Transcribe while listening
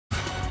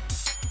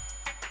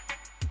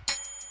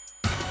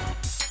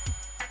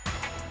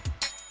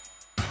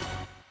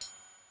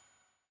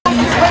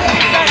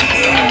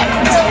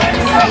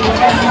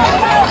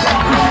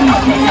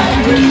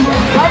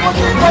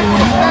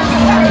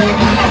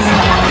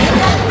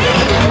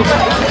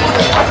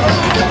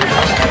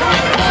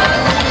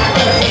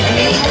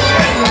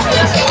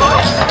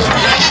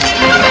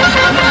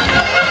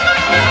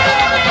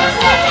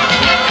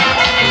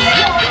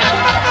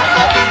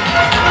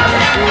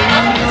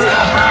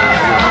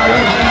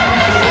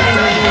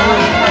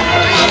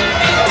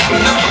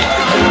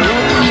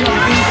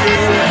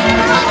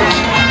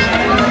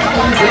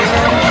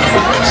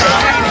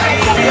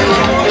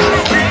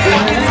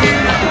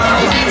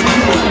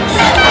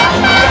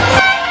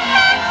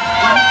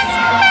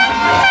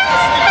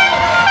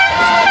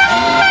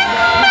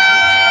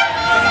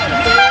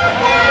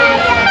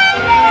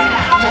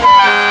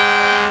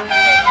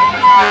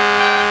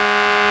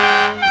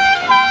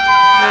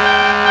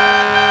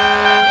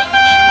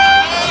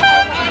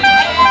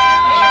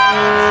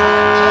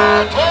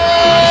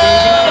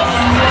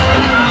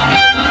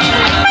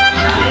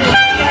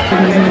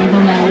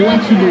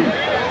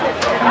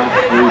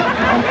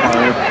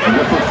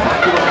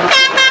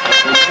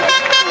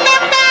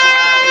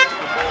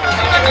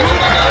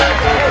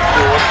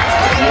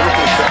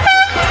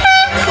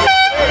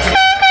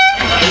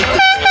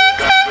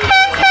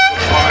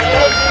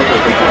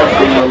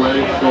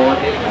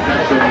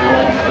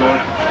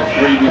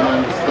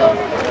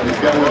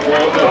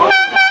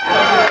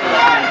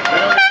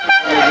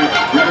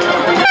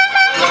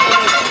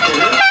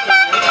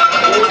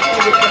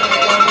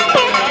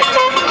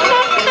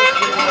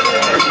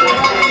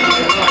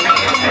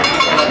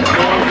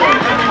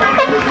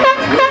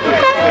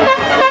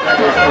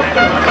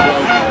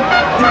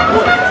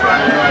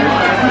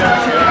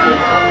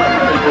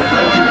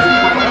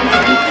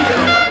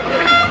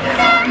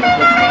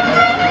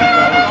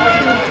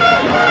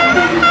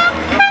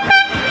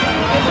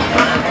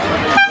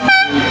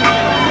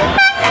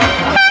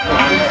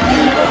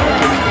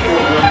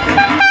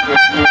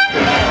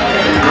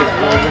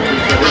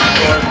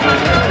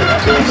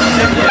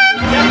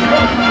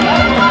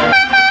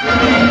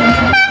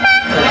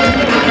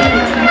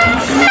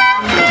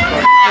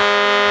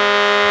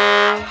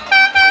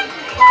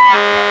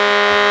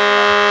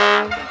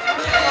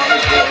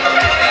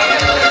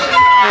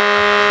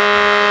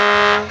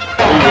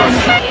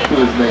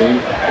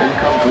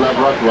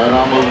Right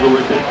arm over the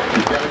wicket.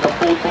 He's getting a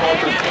full toss.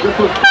 This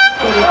was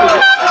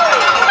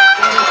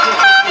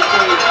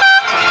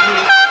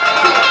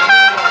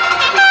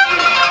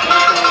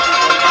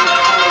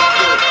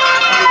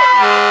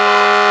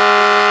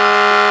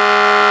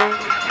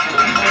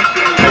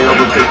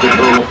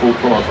full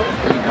toss.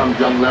 In comes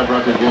young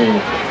Leverett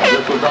again.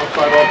 This was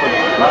outside off, but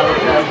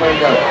Lionel playing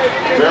a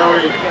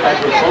very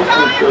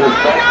agricultural to his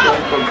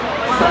backbone from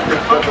second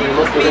step, and he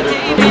looked at it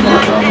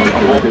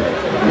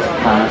and his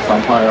pass,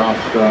 umpire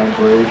Oscar and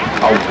Brave,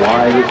 how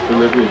wide his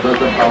delivery, it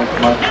doesn't bounce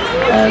much,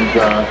 and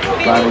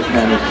Lionel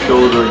is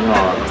shouldering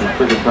on. In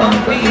cricket terms,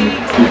 that means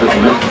he just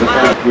missed it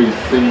every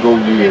single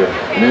year.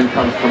 And in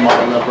comes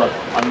Kamal Leverett,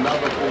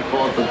 another full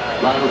toss, and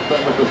Lionel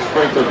playing with a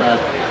straighter bat,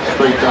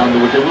 straight down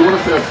the wicket. We want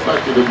to say a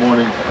special good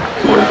morning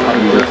to his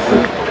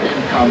contestant. In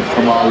comes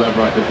Kamal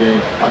Leverett again,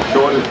 a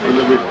shortest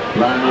delivery,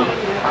 Lionel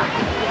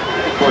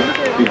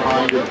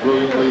behind it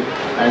brilliantly,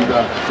 and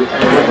the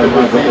end of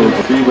the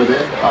see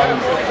within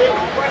comes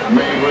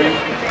Mabry,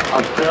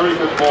 a very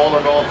good ball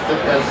and off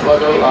stick and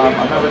slugger.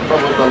 I'm having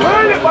trouble with the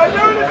line.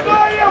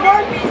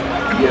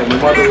 Yeah,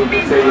 my mother would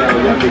say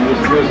younger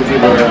used to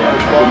give a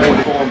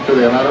form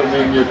today, and I don't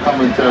mean your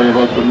commentary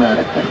about the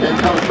match. In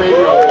comes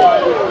Mabry, a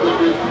wide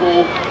delivery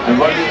full and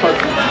running touch,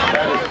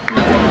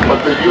 but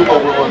the humor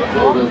will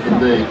unfold as the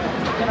day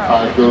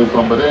goes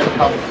on. But in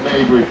comes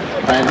Mabry,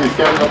 and he's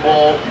getting the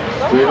ball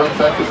straight on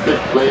center stick,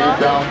 played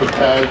down the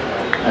pad,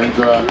 and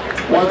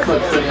one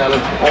such thing at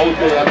it all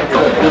day after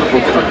that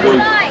beautiful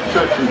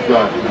stretch he's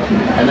got.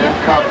 And then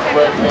comes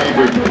Red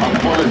Mabry, a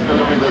fullest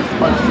delivery that's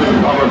punched to the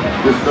cover,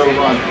 there's no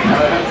run. And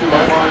I have to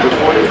remind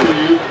according to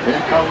you, in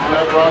comes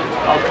Leverett,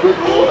 a good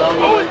ball down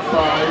the right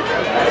side,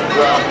 and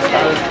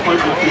it's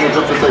pointing to you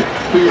just to say,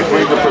 please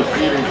bring the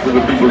proceedings to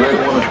the people. They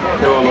don't want to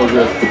hear all of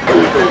this.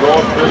 Please say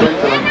Lord Billings,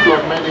 and I'm sure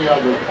many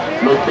others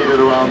located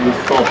around this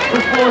stop.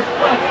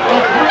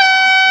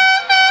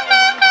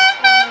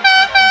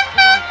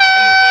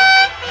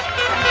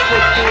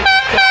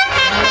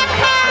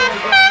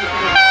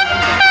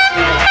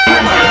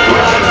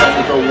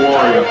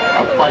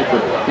 A fighter,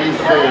 he's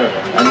there,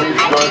 and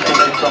he's going to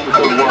make something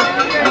good work.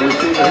 And we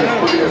see that he's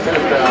putting his head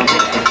down.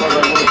 And so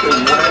I want to say,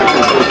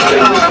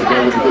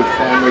 together because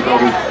Sanders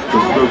is the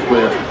good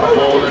player. A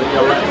ball in the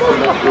Alaska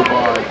left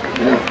goodbye,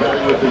 and he's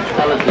batting with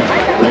intelligence.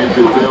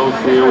 Major Dale's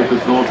here with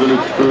his North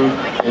Village crew.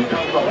 And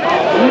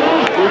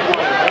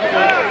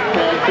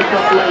pick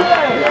up late.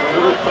 He had a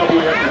little trouble.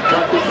 He had to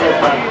jump his head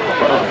back,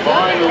 but a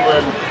final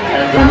win.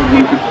 And then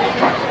we could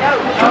drive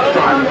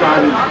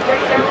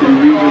to the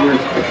region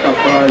is picked up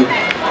by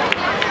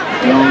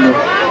down the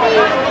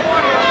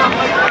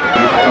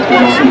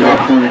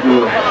corner,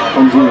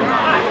 comes in,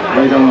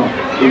 right on,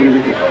 give it a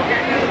wicket.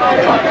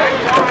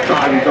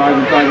 Driving,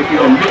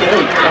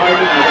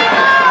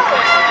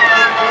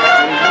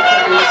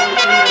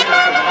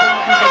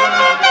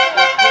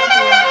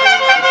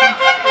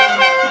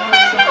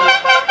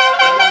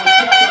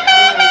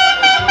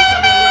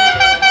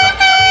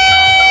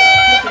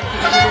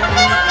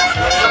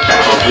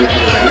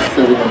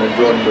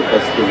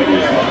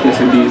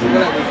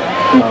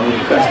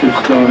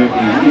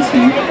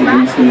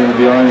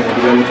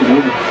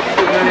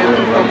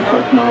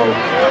 now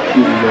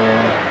he's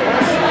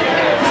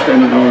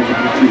standing on to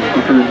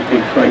preparing to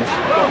take strikes.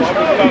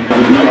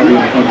 Comes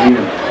in,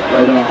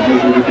 right on,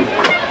 maybe we could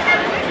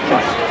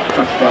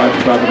touch drive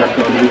back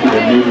down the wicket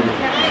and maybe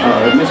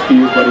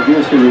miscues, but it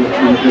goes to the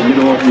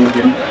middle of the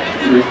wicket,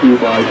 rescue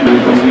by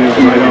comes in,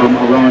 right arm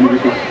around the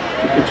wicket,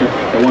 the pitcher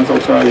that wants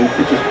outside and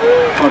pitches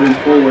putting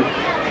forward,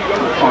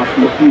 off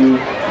from the field,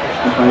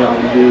 and right arm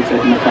leads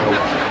at the out.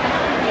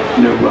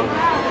 No run.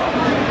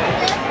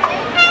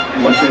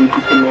 120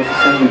 for the also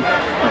 7.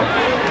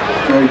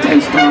 Very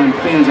tense time,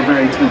 fans are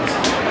very tense.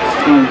 It's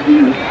time to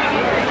do it.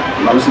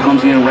 Robinson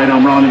comes in, right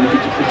arm round, and the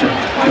pitcher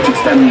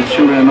standing,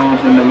 shoulder and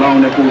arms, and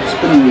allowing that ball to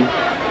spin.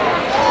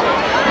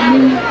 No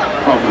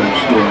problems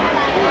here.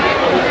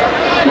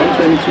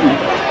 122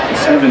 to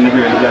 7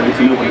 here in the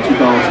Gravity Open in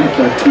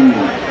 2013.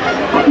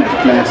 Hot match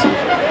classic.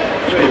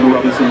 David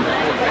Robinson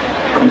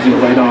comes in,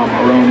 right arm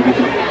around the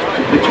pitcher.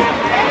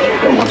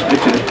 That one's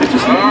pitcher, the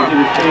pitcher's in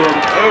his head.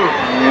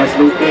 Nice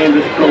little hand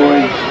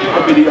deploy.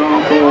 Could be the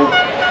arm ball,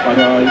 but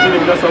he hit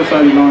him just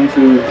outside the line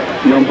to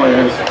the umpire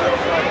has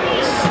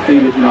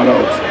stated not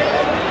out.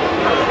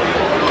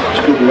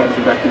 David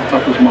Robinson back to the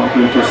top of his mark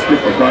into a slip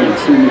of right,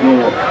 soon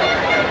ignore.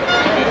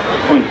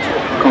 Point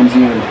comes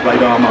in, right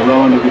arm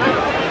around the wicket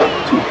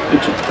to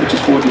pitcher.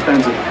 Pitcher's forward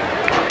defensive.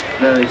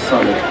 Very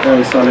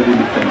solid in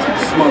defense. It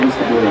smothers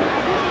the ball.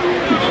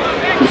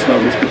 Chris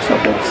Douglas picks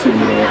up that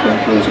similar and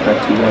throws it back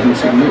to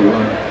Robinson.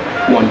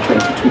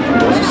 122 from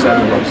those 7.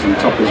 Robinson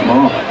top of his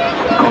mark.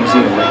 He comes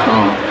in right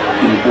arm.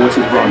 He boards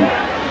his run.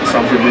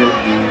 Something there,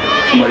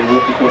 somebody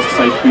walked across the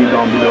side screen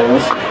down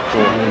below us. So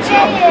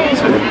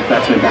the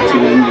batsman backs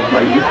away with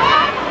right here.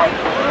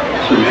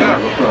 So we can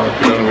have a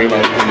playing away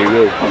like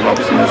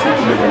Robinson as the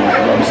delivery.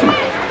 Robinson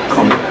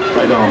comes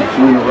right arm,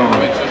 thrown around.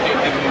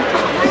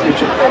 The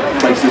pitcher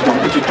places one,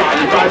 pitcher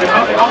driving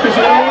up his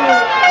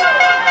head.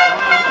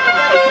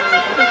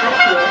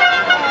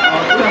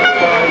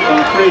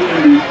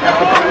 Creating the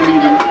African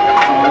leader,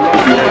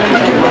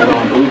 right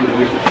on over the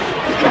wicket.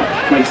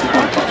 Makes the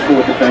point, touch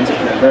forward defensive,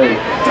 and very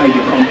tight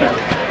in contact,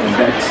 and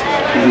that's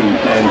the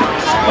end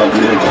of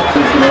the over.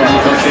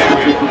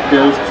 Pitcher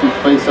prepares to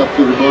face up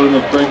to the bowling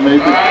of Greg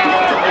Mason.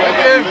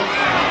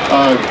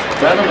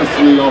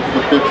 Venomously off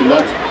the pitch, and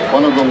that's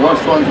one of the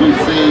worst ones we've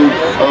seen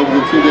over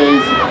the 2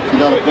 days. He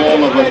got a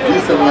ball of a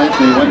decent length,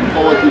 he went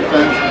forward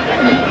defense,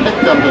 and he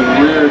picked up and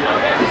reared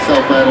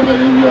itself at him,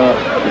 and he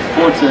was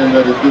fortunate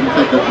that it didn't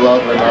take a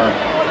glove, and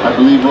I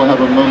believe we'll have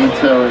a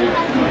momentary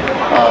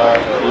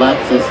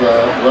lapse as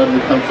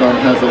Rodney comes on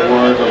and has a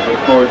word of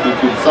authority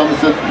between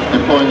Somerset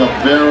employing a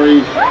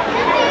very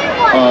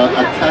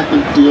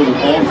attacking field, an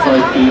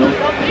offside field.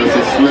 There's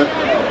a slip,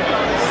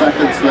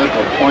 second slip,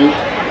 a point,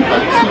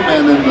 2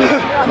 men in the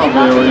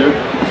cover area,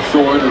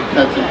 short and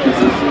catching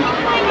position.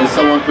 There's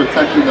someone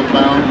protecting the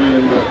boundary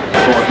in the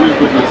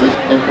sweeper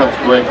position. In comes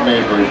Greg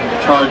Mabry,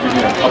 charging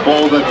in. A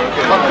ball that's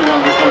tucked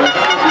around the corner.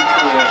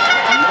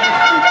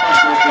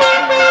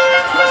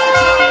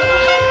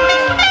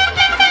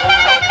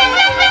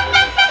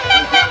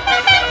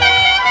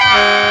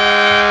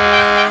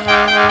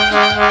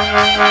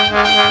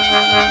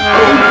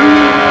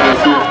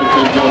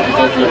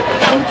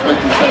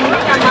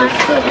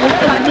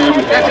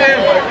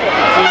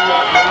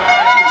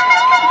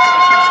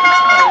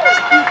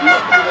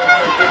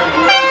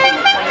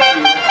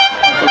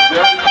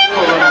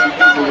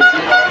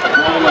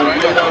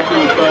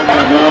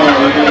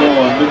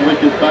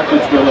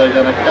 Backwards to a leg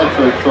and a catch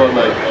for a short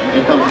leg.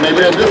 It comes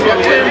maybe, and this one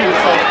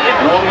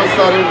and all of a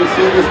sudden we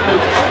see this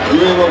pitch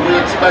doing what we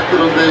expected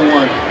on day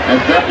 1, and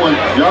that one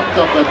jumped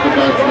up at the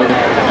batsman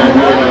and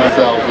rolled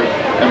ourselves,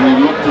 and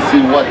we look to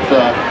see what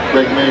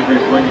Greg Mabry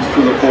brings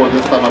to the fore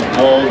this time. A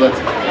ball that's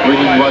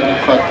bringing Rodney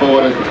Clutt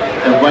forward,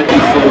 and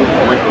rightly so.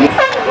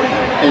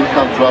 In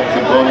comes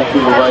Robinson going to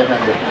the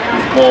right-hander.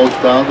 This ball's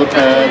down the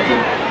pads,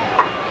 and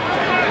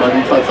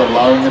Rodney Clutt's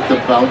allowing it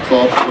to bounce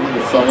off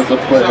the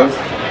Somerset players.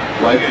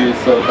 Rightly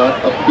so, not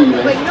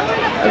appealing,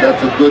 and that's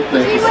a good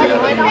thing to see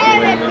at the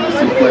game when you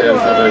see players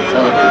that are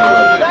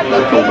talented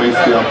not to waste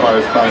the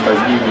umpire's time by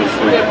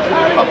needlessly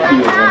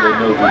appealing when they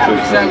know that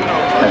there's no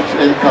catch.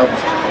 In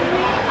comes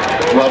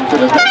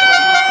Robinson.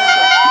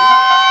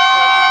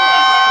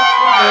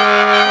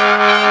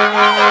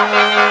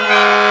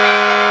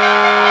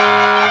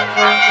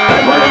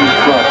 Rodney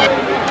Clutt,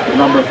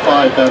 number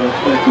 5 out of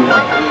 21.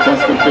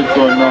 Just a pitch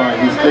or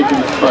 9. He's taking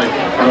the strike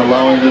and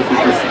allowing this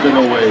to spin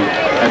away,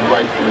 and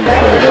rightfully so.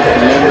 That's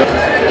the end of